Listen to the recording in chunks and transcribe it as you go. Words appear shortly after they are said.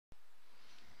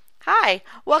Hi,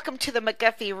 welcome to the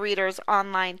McGuffey Readers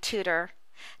Online Tutor.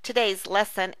 Today's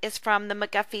lesson is from the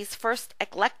McGuffey's First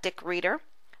Eclectic Reader,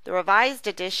 the Revised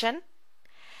Edition,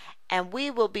 and we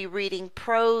will be reading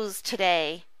prose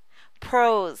today.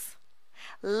 Prose.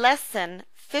 Lesson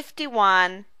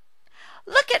 51.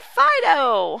 Look at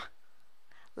Fido!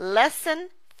 Lesson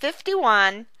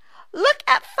 51. Look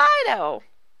at Fido!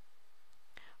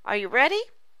 Are you ready?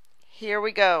 Here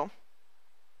we go.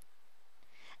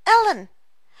 Ellen!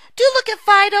 Do look at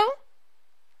Fido.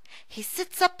 He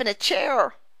sits up in a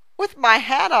chair with my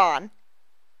hat on.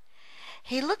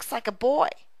 He looks like a boy,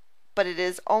 but it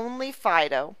is only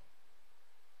Fido.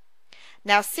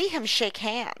 Now see him shake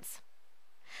hands.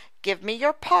 Give me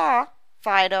your paw,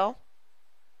 Fido.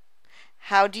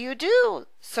 How do you do,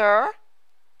 sir?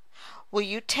 Will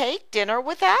you take dinner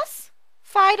with us,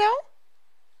 Fido?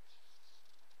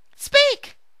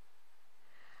 Speak!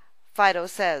 Fido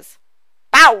says,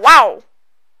 "Bow wow!"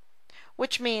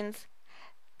 which means,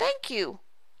 "Thank you,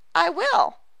 I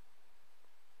will."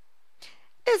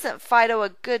 Isn't Fido a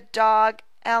good dog,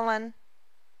 Ellen?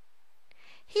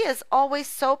 He is always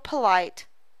so polite.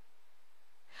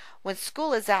 When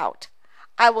school is out,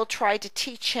 I will try to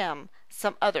teach him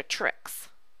some other tricks.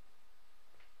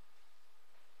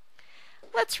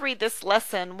 Let's read this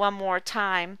lesson one more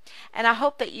time, and I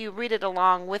hope that you read it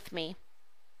along with me.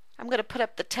 I'm going to put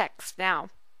up the text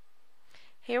now.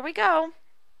 Here we go.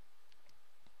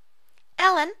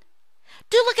 Ellen,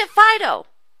 do look at Fido.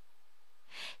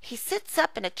 He sits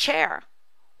up in a chair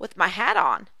with my hat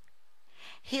on.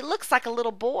 He looks like a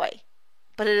little boy,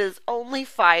 but it is only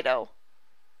Fido.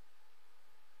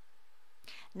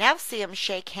 Now see him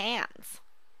shake hands.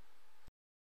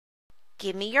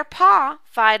 Give me your paw,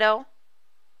 Fido.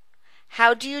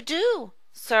 How do you do,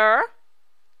 sir?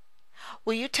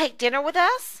 Will you take dinner with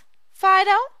us,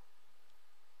 Fido?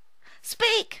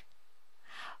 Speak!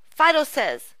 Fido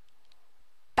says,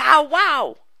 "Bow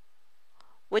wow!"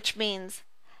 which means,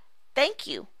 "Thank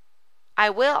you, I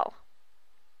will."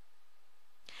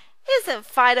 Isn't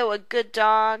Fido a good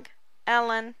dog,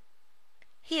 Ellen?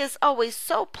 He is always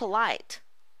so polite.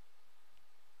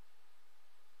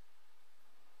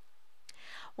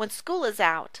 When school is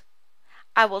out,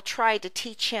 I will try to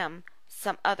teach him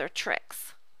some other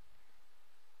tricks.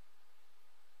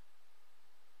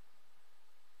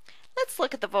 Let's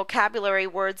look at the vocabulary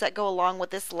words that go along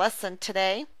with this lesson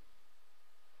today.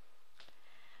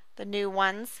 The new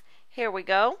ones. Here we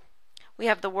go. We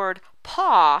have the word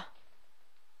paw,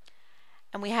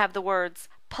 and we have the words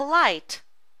polite,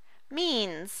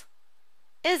 means,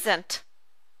 isn't,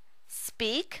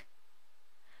 speak,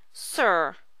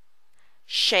 sir,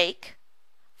 shake,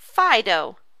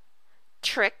 Fido,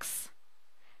 tricks,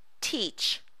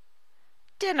 teach,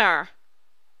 dinner,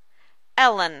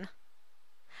 Ellen,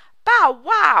 bow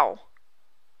wow.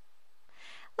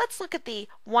 Let's look at the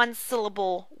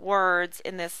one-syllable words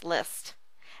in this list.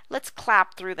 Let's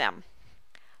clap through them.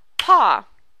 Paw,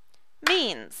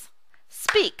 means,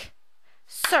 speak,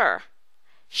 sir,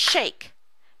 shake,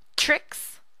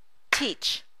 tricks,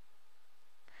 teach.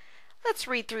 Let's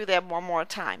read through them one more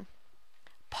time.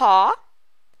 Paw,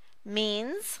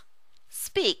 means,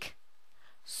 speak,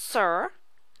 sir,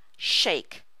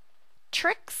 shake,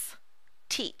 tricks,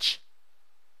 teach.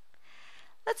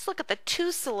 Let's look at the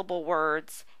two-syllable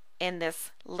words in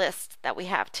this list that we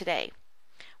have today.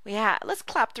 Let's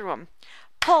clap through them.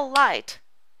 Polite,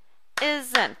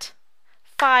 isn't,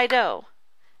 Fido,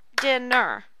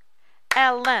 dinner,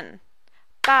 Ellen,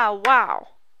 bow wow.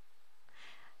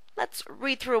 Let's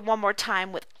read through it one more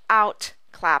time without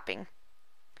clapping.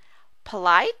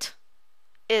 Polite,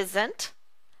 isn't,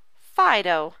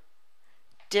 Fido,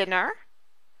 dinner,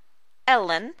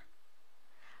 Ellen,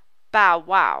 bow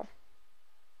wow.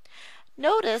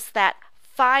 Notice that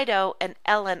Fido and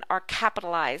Ellen are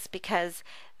capitalized because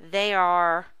they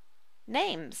are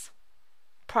names,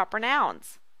 proper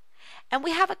nouns. And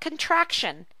we have a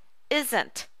contraction,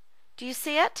 isn't. Do you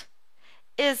see it?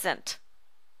 Isn't.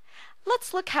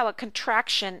 Let's look how a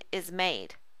contraction is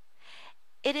made.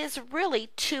 It is really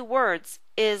two words,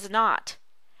 is not.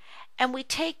 And we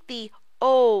take the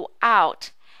O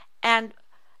out and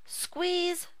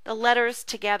squeeze the letters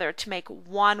together to make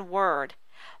one word.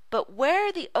 But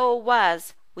where the O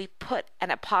was, we put an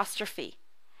apostrophe,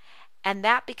 and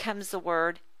that becomes the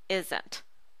word isn't.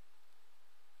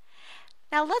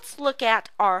 Now let's look at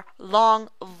our long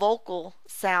vocal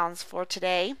sounds for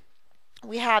today.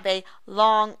 We have a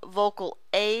long vocal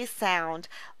A sound,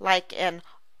 like an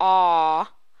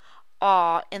aw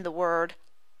in the word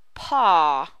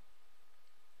paw,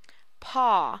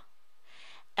 paw.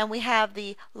 And we have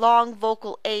the long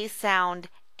vocal A sound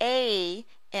A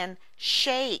in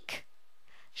shake,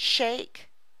 shake.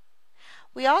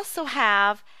 We also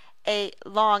have a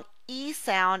long E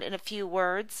sound in a few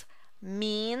words,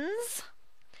 means.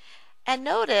 And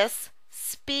notice,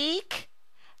 speak,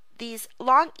 these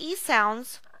long E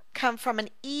sounds come from an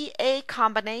EA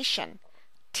combination,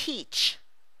 teach,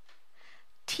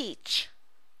 teach.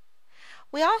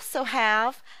 We also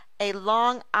have a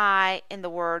long I in the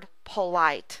word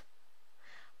polite,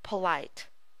 polite.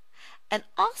 And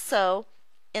also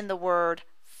in the word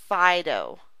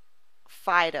Fido,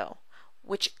 Fido,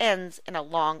 which ends in a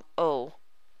long O.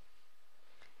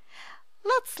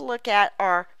 Let's look at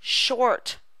our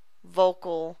short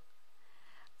vocal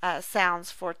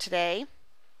sounds for today.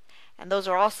 And those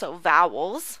are also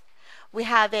vowels. We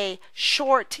have a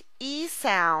short E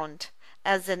sound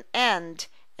as an end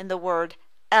in the word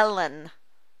Ellen,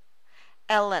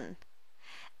 Ellen.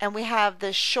 And we have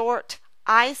the short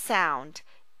I sound,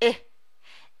 I,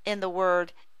 in the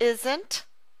word isn't.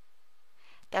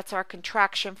 That's our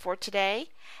contraction for today.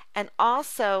 And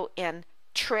also in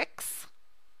tricks.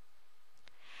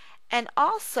 And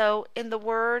also in the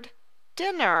word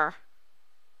dinner,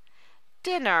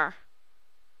 dinner.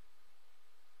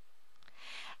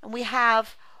 And we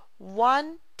have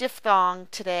one diphthong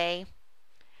today,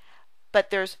 but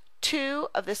there's two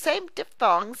of the same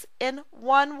diphthongs in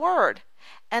one word.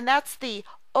 And that's the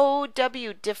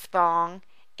OW diphthong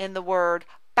in the word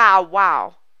bow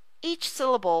wow. Each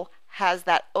syllable has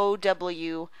that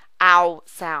OW ow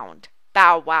sound,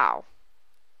 bow wow.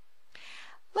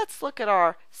 Let's look at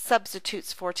our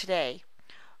substitutes for today.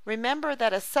 Remember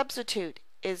that a substitute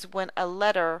is when a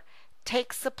letter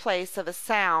takes the place of a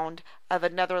sound of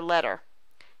another letter.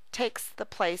 Takes the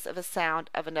place of a sound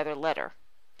of another letter.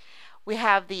 We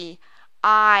have the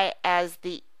I as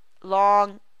the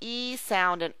long E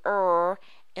sound in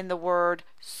in the word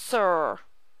sir.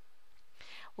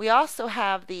 We also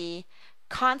have the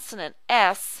consonant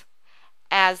S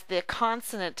as the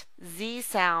consonant Z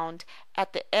sound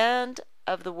at the end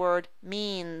of the word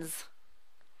means.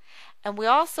 And we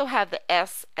also have the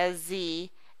S as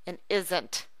Z in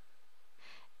isn't,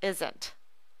 isn't.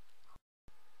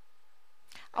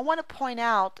 I want to point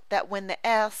out that when the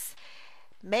S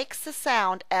makes the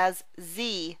sound as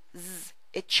Z, z,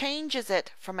 it changes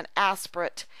it from an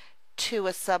aspirate to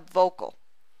a subvocal.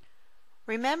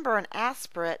 Remember, an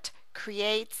aspirate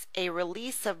creates a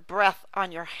release of breath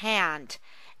on your hand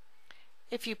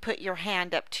if you put your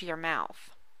hand up to your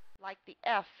mouth, like the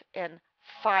F in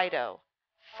Fido,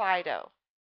 Fido.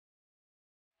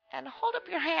 And hold up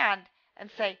your hand and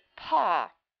say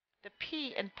paw. The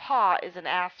P in paw is an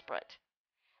aspirate.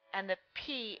 And the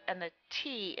P and the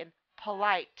T in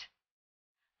polite,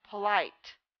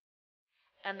 polite.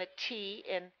 And the T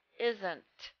in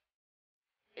isn't,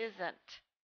 isn't.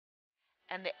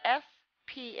 And the S,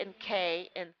 P, and K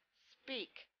in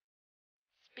speak,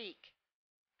 speak.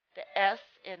 The S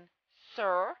in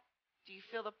sir. Do you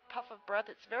feel the puff of breath?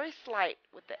 It's very slight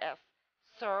with the S,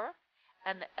 sir.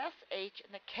 And the SH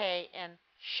and the K in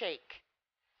shake,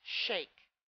 shake.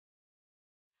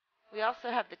 We also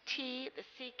have the T, the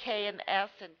CK, and the S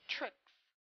in tricks.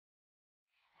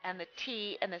 And the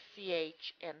T and the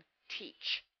CH in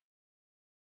teach.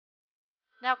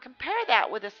 Now compare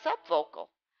that with a subvocal.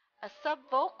 A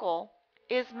subvocal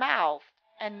is mouthed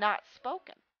and not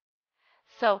spoken.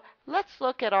 So let's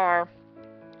look at our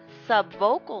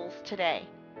subvocals today,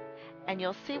 and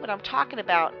you'll see what I'm talking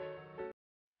about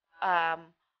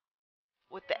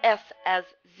with the S as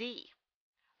Z.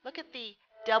 Look at the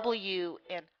W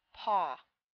in paw,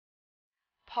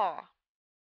 paw.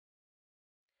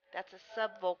 That's a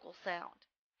subvocal sound.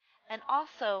 And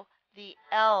also the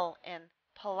L in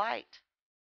polite,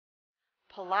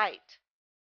 polite.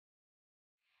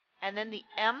 And then the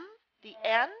M, the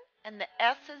N, and the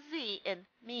S as Z in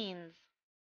means.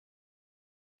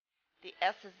 The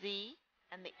S as Z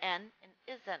and the N in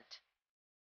isn't.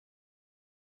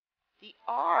 The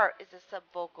R is a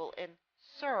subvocal in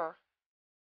sir.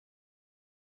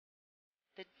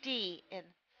 The D in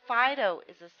Fido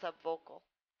is a subvocal,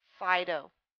 Fido.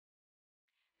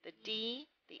 The D,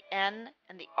 the N,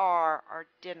 and the R are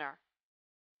dinner.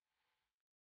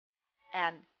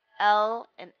 And L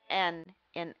and N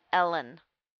in Ellen.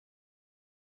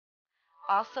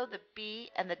 Also the B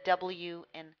and the W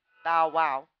in bow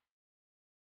wow,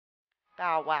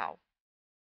 bow wow.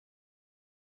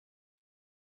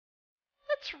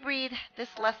 Let's read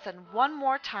this lesson one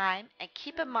more time and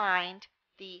keep in mind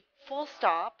the full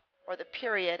stop or the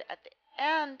period at the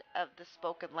end of the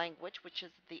spoken language, which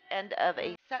is the end of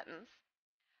a sentence,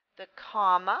 the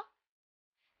comma,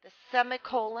 the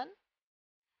semicolon,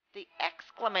 the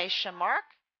exclamation mark,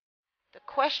 the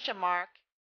question mark,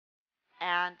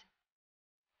 and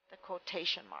the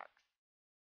quotation marks.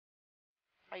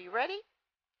 Are you ready?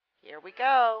 Here we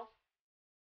go.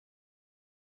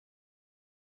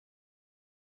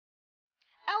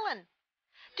 Ellen,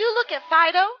 do look at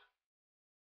Fido.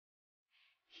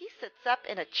 He sits up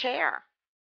in a chair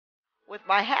with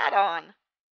my hat on.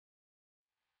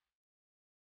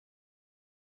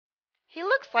 He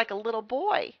looks like a little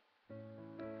boy,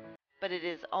 but it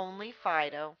is only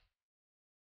Fido.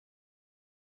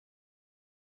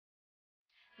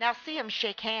 Now see him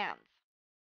shake hands.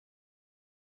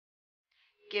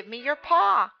 Give me your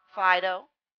paw, Fido.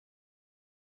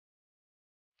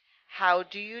 How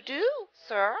do you do,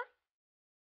 sir?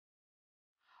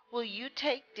 Will you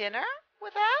take dinner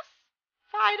with us,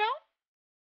 Fido?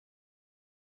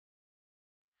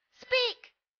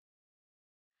 Speak.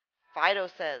 Fido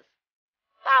says,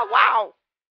 "Bow wow,"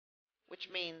 which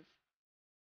means,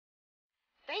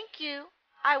 "Thank you,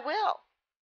 I will."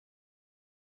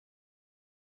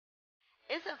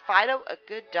 Isn't Fido a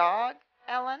good dog,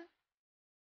 Ellen?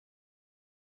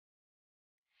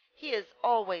 He is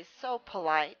always so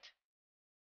polite.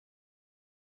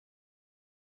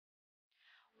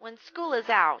 When school is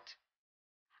out,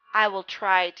 I will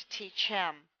try to teach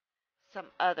him some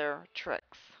other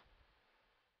tricks.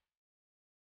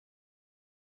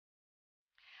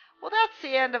 Well, that's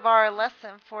the end of our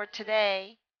lesson for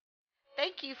today.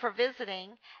 Thank you for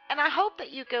visiting, and I hope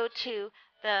that you go to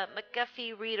the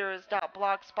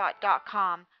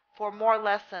McGuffeyreaders.blogspot.com for more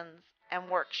lessons and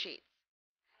worksheets.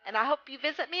 And I hope you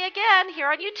visit me again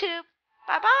here on YouTube.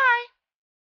 Bye-bye.